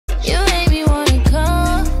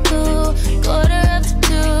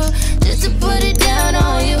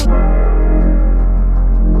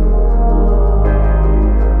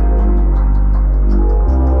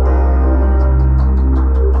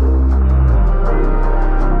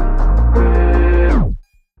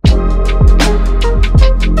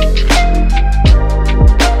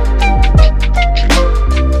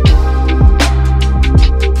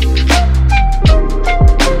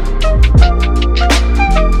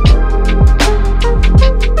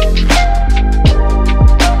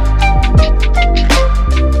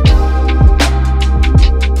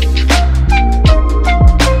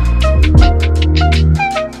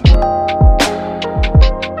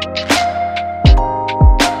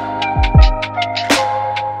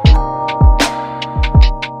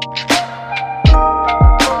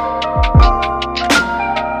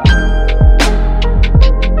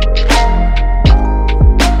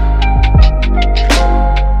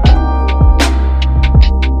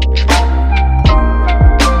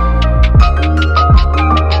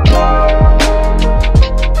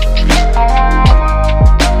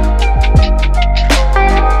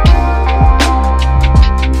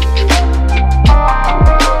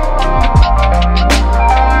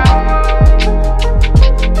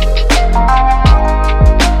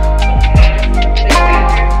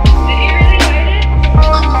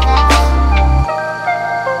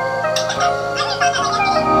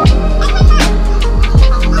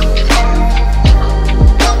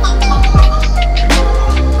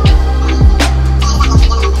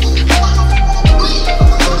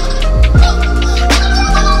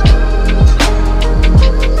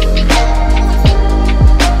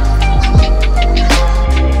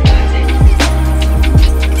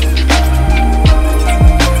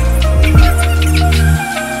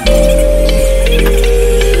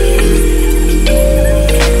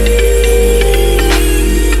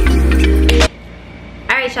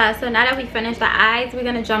So now that we finished the eyes, we're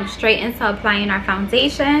gonna jump straight into applying our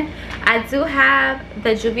foundation. I do have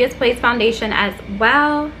the Juvia's Place foundation as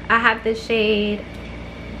well. I have the shade,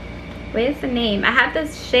 where's the name? I have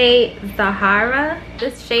this shade Zahara.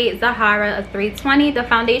 This shade Zahara of 320. The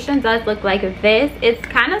foundation does look like this. It's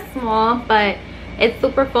kind of small, but it's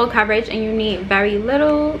super full coverage and you need very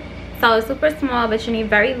little. So it's super small, but you need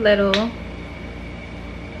very little.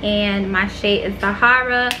 And my shade is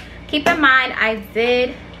Zahara. Keep in mind, I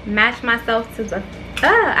did match myself to the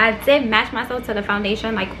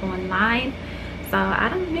foundation like online, so I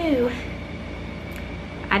don't know,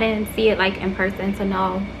 I didn't see it like in person to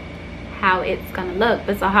know how it's gonna look,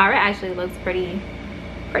 but Sahara actually looks pretty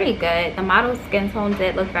good. The model's skin tone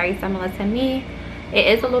did look very similar to me. It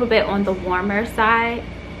is a little bit on the warmer side,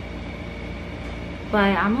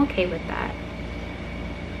 but I'm okay with that.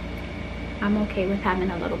 I'm okay with having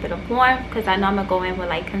a little bit of warmth because I know I'm gonna go in with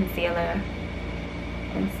like concealer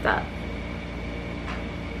and stuff.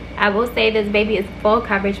 I will say this baby is full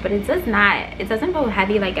coverage, but it doesn't go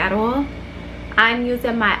heavy like at all. I'm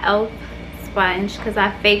using my e.l.f. sponge because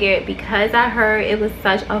I figured, because I heard it was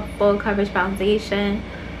such a full coverage foundation,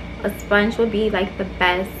 a sponge would be like the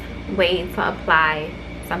best way to apply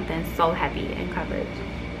something so heavy in coverage.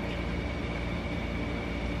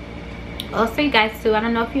 Also, you guys too, I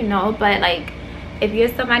don't know if you know, but like if you're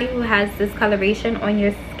somebody who has discoloration on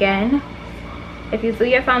your skin, if you do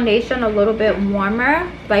your foundation a little bit warmer,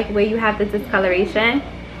 like where you have the discoloration,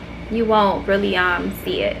 you won't really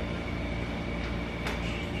see it.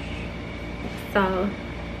 So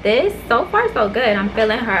this, so far so good. I'm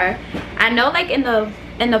feeling her. I know like in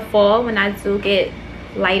the fall when I do get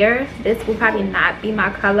lighter, this will probably not be my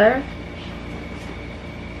color,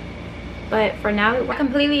 but for now I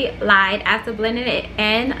completely lied. After blending it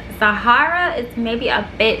in, Sahara is maybe a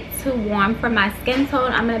bit too warm for my skin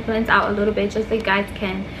tone. I'm gonna blend out a little bit just so you guys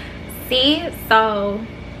can see. So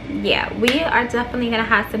yeah, we are definitely gonna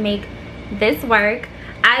have to make this work.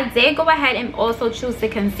 I did go ahead and also choose the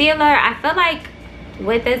concealer. I feel like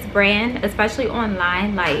with this brand, especially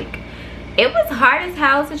online, like it was hard as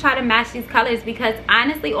hell to try to match these colors because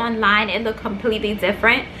honestly online it looked completely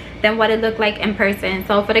different than what it looked like in person.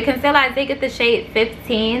 So for the concealer, I did get the shade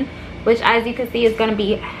 15, which as you can see is going to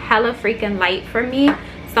be hella freaking light for me.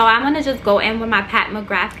 So I'm going to just go in with my Pat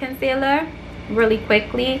McGrath concealer really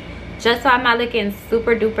quickly, just so I'm not looking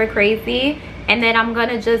super duper crazy. And then I'm going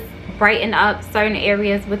to just brighten up certain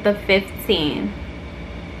areas with the 15,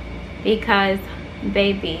 because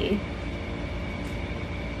baby,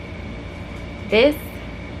 this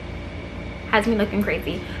has me looking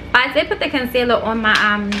crazy. But I did put the concealer on my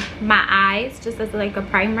eyes just as like a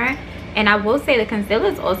primer, and I will say the concealer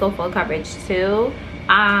is also full coverage too.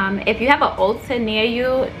 If you have an Ulta near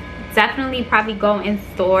you, definitely probably go in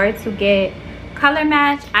store to get color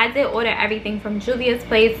match. I did order everything from Juvia's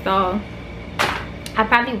Place, so I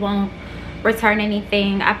probably won't return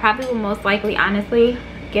anything. I probably will most likely honestly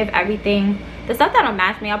give everything, the stuff that don't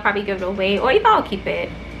match me, I'll probably give it away, or even I'll keep it,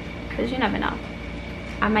 because you never know.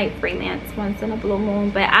 I might freelance once in a blue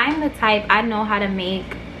moon. But I'm the type, I know how to make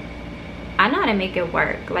it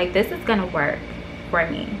work. Like this is gonna work for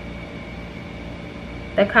me.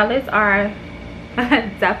 The colors are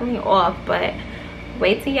definitely off, but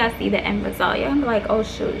wait till y'all see the end result. You're gonna be like, oh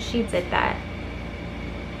shoot, she did that.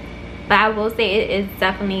 But I will say it is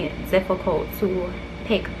definitely difficult to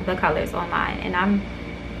pick the colors online, and I'm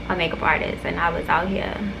a makeup artist and I was out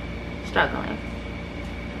here struggling.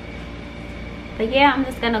 But yeah, I'm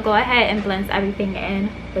just gonna go ahead and blend everything in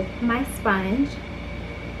with my sponge.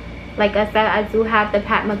 Like I said, I do have the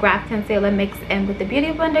Pat McGrath concealer mixed in with the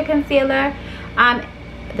Beauty Blender concealer.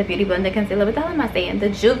 The Beauty Blender concealer, what the hell am I saying? The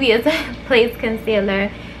Juvia's Place concealer.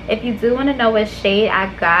 If you do want to know what shade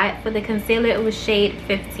I got for the concealer, it was shade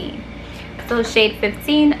 15. So shade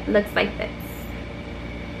 15 looks like this.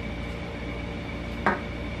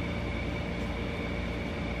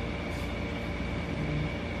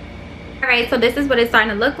 Alright, so this is what it's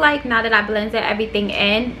starting to look like now that I blended everything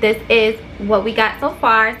in. This is what we got so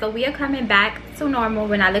far. So we are coming back to normal.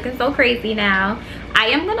 We're not looking so crazy now. I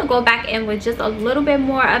am going to go back in with just a little bit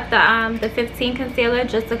more of the 15 concealer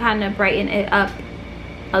just to kind of brighten it up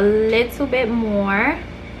a little bit more.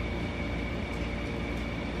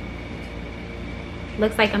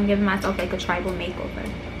 Looks like I'm giving myself like a tribal makeover.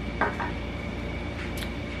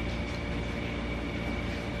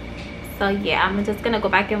 So yeah, I'm just gonna go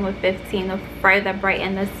back in with 15 to further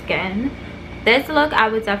brighten the skin. This look I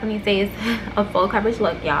would definitely say is a full coverage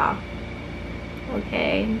look, y'all.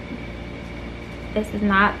 Okay, this is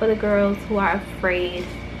not for the girls who are afraid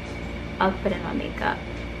of putting on makeup.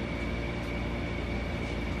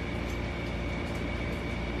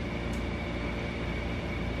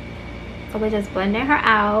 So we're just blending her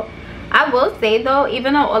out. I will say though,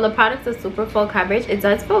 even though all the products are super full coverage, it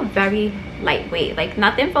does feel very lightweight. Like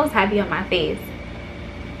nothing feels heavy on my face.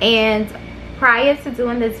 And prior to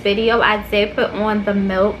doing this video, I did put on the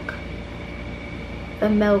milk,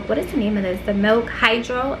 what is the name of this? The Milk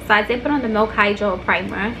Hydro. So I did put on the Milk Hydro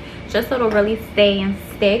primer just so it'll really stay and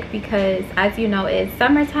stick, because as you know, it's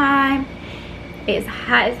summertime, it's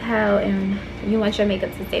hot as hell, and you want your makeup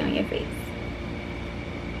to stay on your face.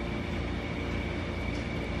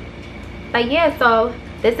 But yeah, so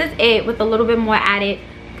this is it with a little bit more added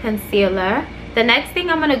concealer. The next thing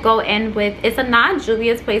I'm going to go in with is a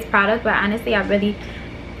non-Juvia's Place product, but honestly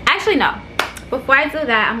actually no, before I do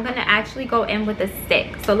that, I'm going to actually go in with a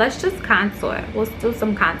stick. So let's just contour. We'll do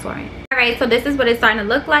some contouring. Alright, so this is what it's starting to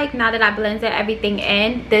look like now that I blended everything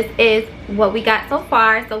in. This is what we got so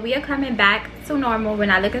far. So we are coming back to normal. We're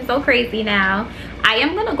not looking so crazy now. I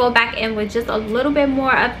am going to go back in with just a little bit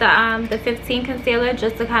more of the 15 concealer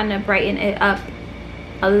just to kind of brighten it up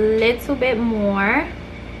a little bit more.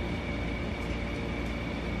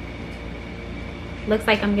 Looks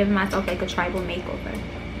like I'm giving myself like a tribal makeover.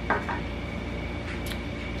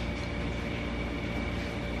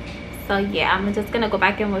 So yeah, I'm just gonna go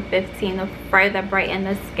back in with 15 to further brighten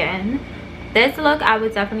the skin. This look I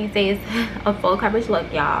would definitely say is a full coverage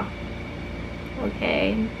look, y'all.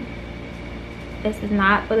 Okay, this is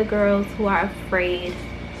not for the girls who are afraid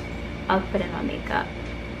of putting on makeup.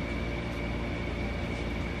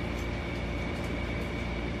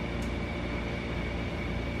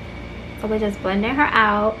 So we're just blending her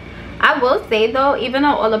out. I will say though, even though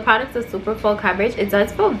all the products are super full coverage, it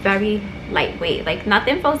does feel very lightweight. Like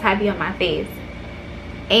nothing feels heavy on my face.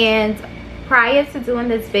 And prior to doing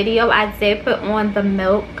this video, I did put on the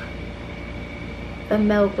milk,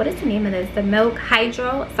 what is the name of this? The Milk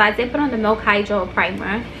Hydro. So I did put on the Milk Hydro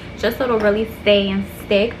primer just so it'll really stay and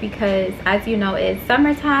stick, because as you know, it's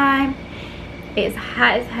summertime, it's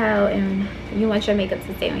hot as hell, and you want your makeup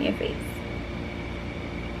to stay on your face.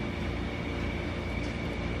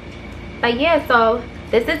 But yeah, so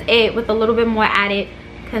this is it with a little bit more added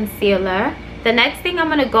concealer. The next thing I'm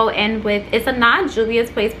going to go in with is a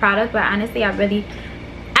non-Juvia's Place product, but honestly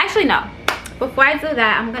actually no, before I do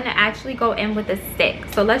that, I'm going to actually go in with a stick.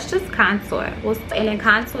 So let's just contour. And then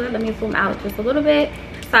contour, let me zoom out just a little bit.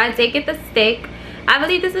 So I did get the stick. I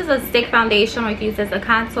believe this is a stick foundation, or you can use this as a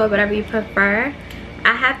contour, whatever you prefer.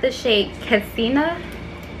 I have the shade Katsina.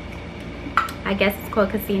 I guess it's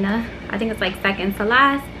called Katsina. I think it's like second to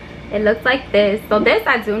last. It looks like this. So this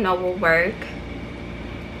I do know will work.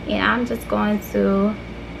 And I'm just going to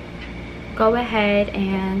go ahead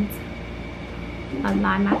and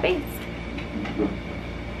align my face.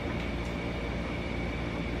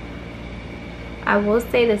 I will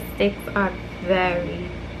say the sticks are very,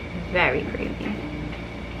 very creamy.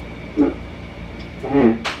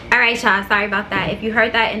 Alright y'all, sorry about that. If you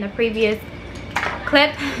heard that in the previous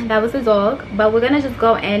clip, that was a dog. But we're gonna just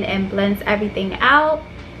go in and blend everything out.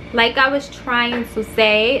 Like I was trying to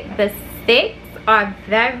say, the sticks are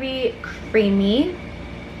very creamy.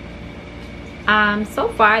 So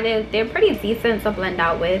far they're pretty decent to blend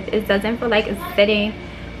out with. It doesn't feel like it's sitting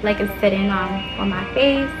on my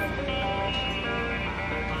face.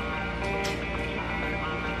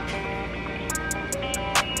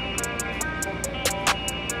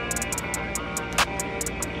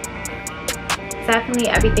 Definitely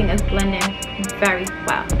everything is blending very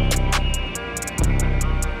well.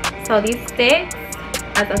 So these sticks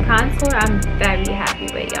as a contour, I'm very happy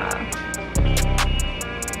with, y'all.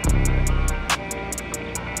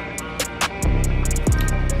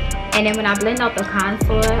 And then when I blend out the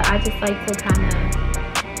contour, I just like to kind of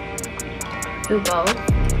do both.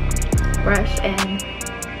 Brush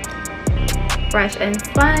and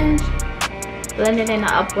sponge. Blend it in an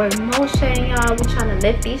upward motion, y'all. We're trying to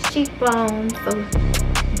lift these cheekbones. So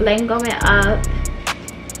blend going up.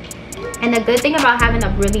 And the good thing about having a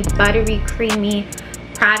really buttery, creamy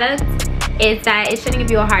product is that it shouldn't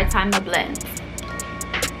give you a hard time to blend.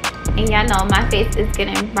 And y'all know my face is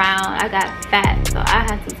getting round. I got fat, so I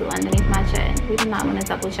have to do underneath my chin. We do not want a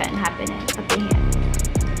double chin happening up in here.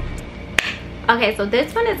 Okay, so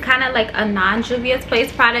this one is kind of like a non-Juvia's Place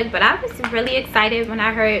product, but I was really excited when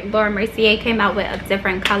I heard Laura Mercier came out with a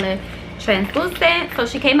different color translucent. So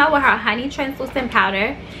she came out with her honey translucent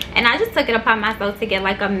powder, and I just took it upon myself to get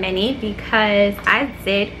like a mini because I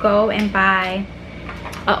did go and buy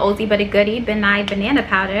a oldie but a goodie benign banana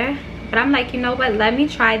powder, but I'm like, you know what, let me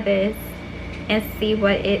try this and see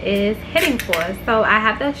what it is hitting for. So I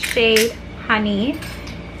have the shade Honey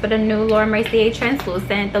for the new Laura Mercier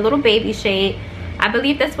translucent, the little baby shade. I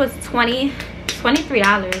believe this was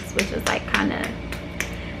 $23, which is like kind of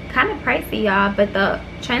pricey, y'all. But the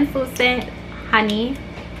translucent Honey,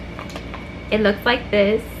 it looks like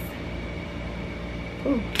this.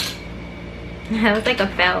 Ooh. It was like a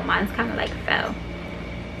fell. Mine's kind of like fell,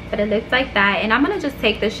 but it looks like that. And I'm gonna just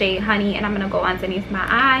take the shade Honey and I'm gonna go underneath my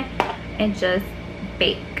eye and just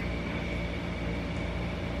bake.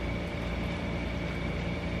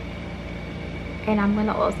 And I'm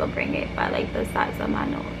gonna also bring it by like the sides of my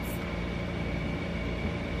nose.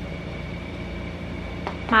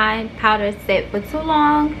 My powder sit for too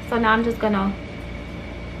long, so now I'm just gonna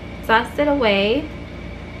dust it away.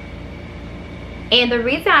 And the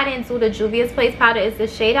reason I didn't do the Juvia's Place powder is the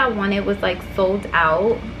shade I wanted was like sold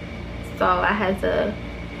out, so I said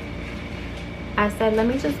let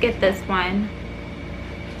me just get this one.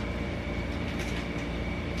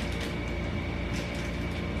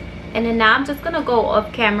 And then now I'm just gonna go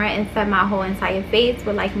off camera and set my whole entire face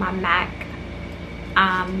with like my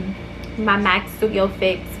MAC Studio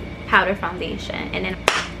Fix powder foundation. And then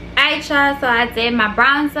alright y'all, so I did my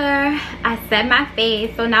bronzer, I set my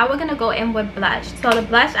face, so now we're gonna go in with blush. So the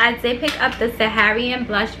blush, I did pick up the Saharan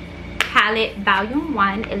blush palette volume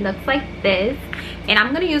 1. It looks like this, and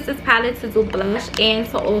I'm gonna use this palette to do blush and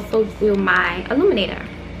to also do my illuminator.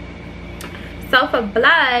 So for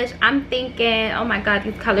blush, I'm thinking, oh my god,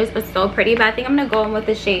 these colors are so pretty, but I think I'm gonna go in with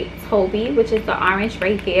the shade Toby, which is the orange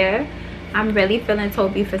right here. I'm really feeling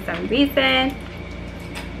Toby for some reason,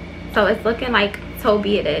 so it's looking like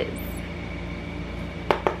Toby it is.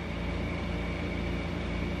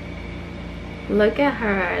 Look at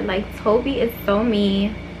her, like Toby is so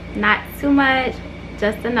me. Not too much,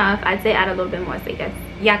 just enough. I did add a little bit more so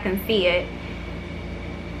y'all can see it,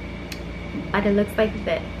 but it looks like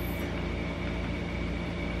this.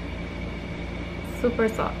 Super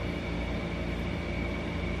soft.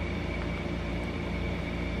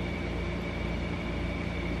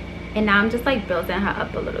 And now I'm just like building her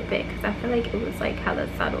up a little bit because I feel like it was like hella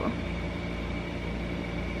subtle.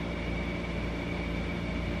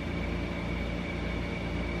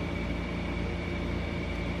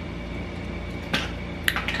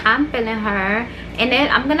 I'm feeling her. And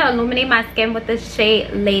then I'm gonna illuminate my skin with the shade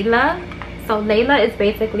Layla. So Layla is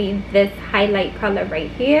basically this highlight color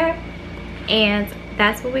right here, and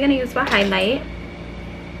that's what we're gonna use for highlight.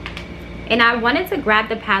 And I wanted to grab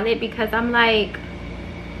the palette because I'm like,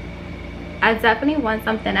 I definitely want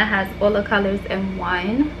something that has all the colors in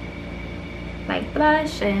one, like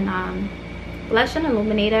blush and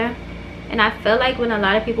illuminator. And I feel like when a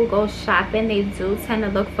lot of people go shopping, they do tend to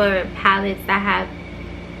look for palettes that have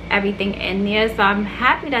everything in there, so I'm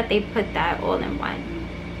happy that they put that all in one.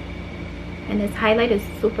 And this highlight is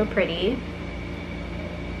super pretty.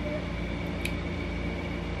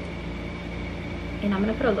 And I'm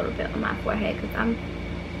gonna put a little bit on my forehead because I'm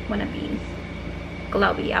gonna be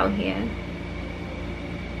glowy out here.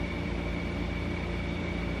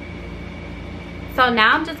 So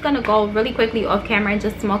now I'm just gonna go really quickly off camera and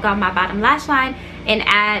just smoke out my bottom lash line and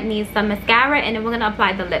add me some mascara, and then we're gonna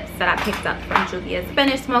apply the lips that I picked up from Juvia's.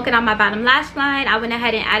 Finished smoking out my bottom lash line. I went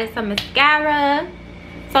ahead and added some mascara.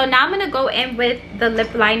 So now I'm gonna go in with the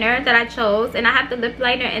lip liner that I chose, and I have the lip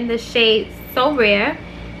liner in the shade So Rare.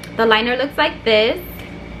 The liner looks like this.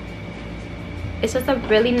 It's just a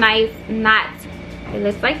really nice knot. It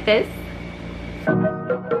looks like this.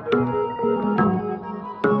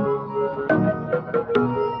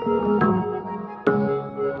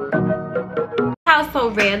 How So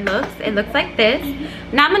Rare looks. It looks like this.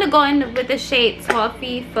 Now I'm gonna go in with the shade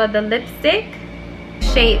Toffee for the lipstick.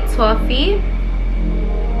 Shade Toffee.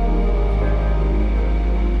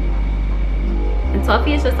 And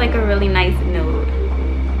Toffee is just like a really nice nude.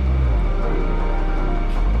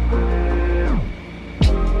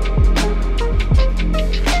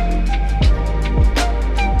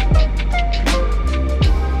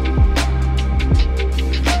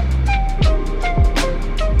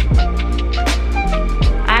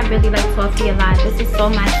 Really like Toffee a lot. This is so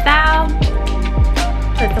my style.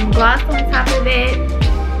 Put some gloss on top of it.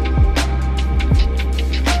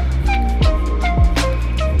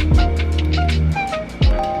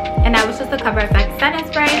 And that was just a Cover FX setting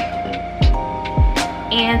spray.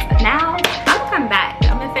 And now I'm come back.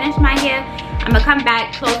 I'm gonna finish my hair. I'm gonna come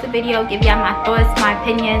back, close the video, give y'all my thoughts, my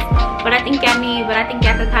opinions, what I think y'all need, what I think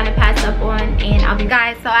y'all could kind of pass up on, and I'll be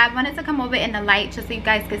guys. So I wanted to come over in the light just so you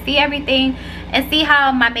guys could see everything and see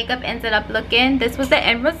how my makeup ended up looking. This was the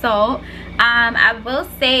end result. I will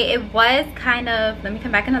say it was kind of, let me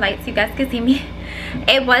come back in the light so you guys can see me.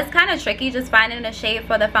 It was kind of tricky just finding a shade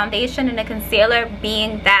for the foundation and the concealer,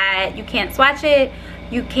 being that you can't swatch it,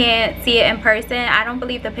 you can't see it in person. I don't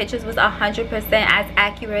believe the pictures was 100% as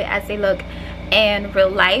accurate as they look in real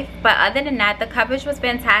life, but other than that, the coverage was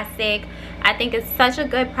fantastic. I think it's such a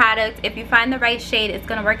good product. If you find the right shade, it's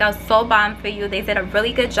gonna work out so bomb for you. They did a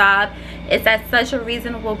really good job. It's at such a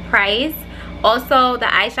reasonable price. Also, the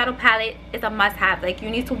eyeshadow palette is a must-have. Like,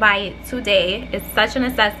 you need to buy it today. It's such a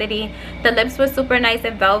necessity. The lips were super nice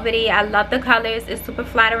and velvety. I love the colors. It's super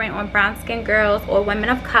flattering on brown skin girls or women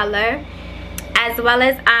of color. As well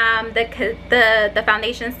as the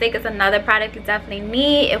foundation stick is another product you definitely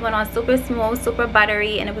need. It went on super smooth, super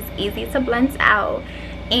buttery, and it was easy to blend out.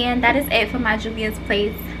 And that is it for my Juvia's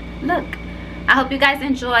Place look. I hope you guys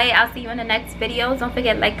enjoy. I'll see you in the next video. Don't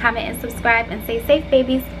forget, like, comment, and subscribe, and stay safe,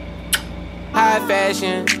 babies. High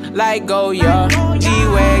fashion, like Goya,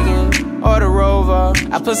 G-Wagon, or the Rover.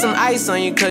 I put some ice on you 'cause